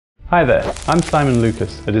Hi there, I'm Simon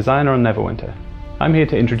Lucas, a designer on Neverwinter. I'm here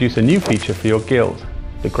to introduce a new feature for your guild,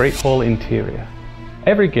 the Great Hall Interior.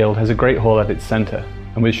 Every guild has a Great Hall at its center,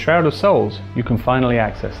 and with Shroud of Souls, you can finally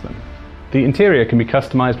access them. The interior can be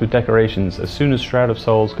customized with decorations as soon as Shroud of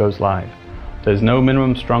Souls goes live. There's no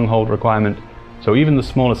minimum stronghold requirement, so even the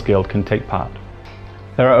smallest guild can take part.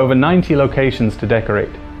 There are over 90 locations to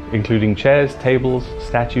decorate, including chairs, tables,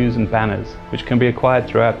 statues, and banners, which can be acquired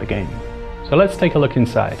throughout the game. So let's take a look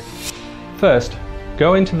inside. First,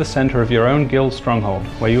 go into the center of your own guild stronghold,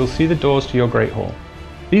 where you will see the doors to your Great Hall.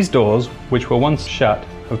 These doors, which were once shut,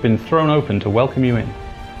 have been thrown open to welcome you in.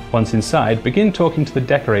 Once inside, begin talking to the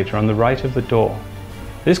decorator on the right of the door.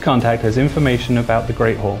 This contact has information about the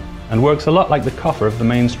Great Hall, and works a lot like the coffer of the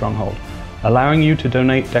main stronghold, allowing you to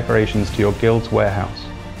donate decorations to your guild's warehouse.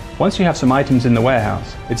 Once you have some items in the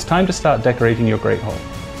warehouse, it's time to start decorating your Great Hall.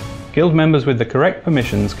 Guild members with the correct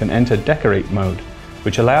permissions can enter Decorate mode,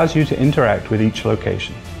 which allows you to interact with each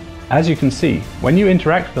location. As you can see, when you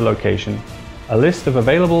interact with the location, a list of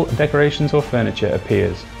available decorations or furniture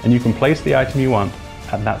appears, and you can place the item you want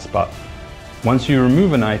at that spot. Once you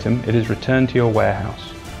remove an item, it is returned to your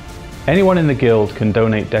warehouse. Anyone in the guild can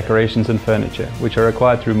donate decorations and furniture, which are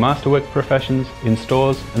acquired through masterwork professions, in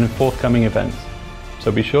stores, and in forthcoming events.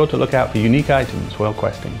 So be sure to look out for unique items while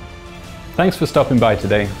questing. Thanks for stopping by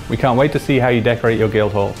today. We can't wait to see how you decorate your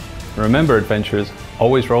guild hall. And remember, adventurers,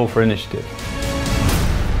 always roll for initiative.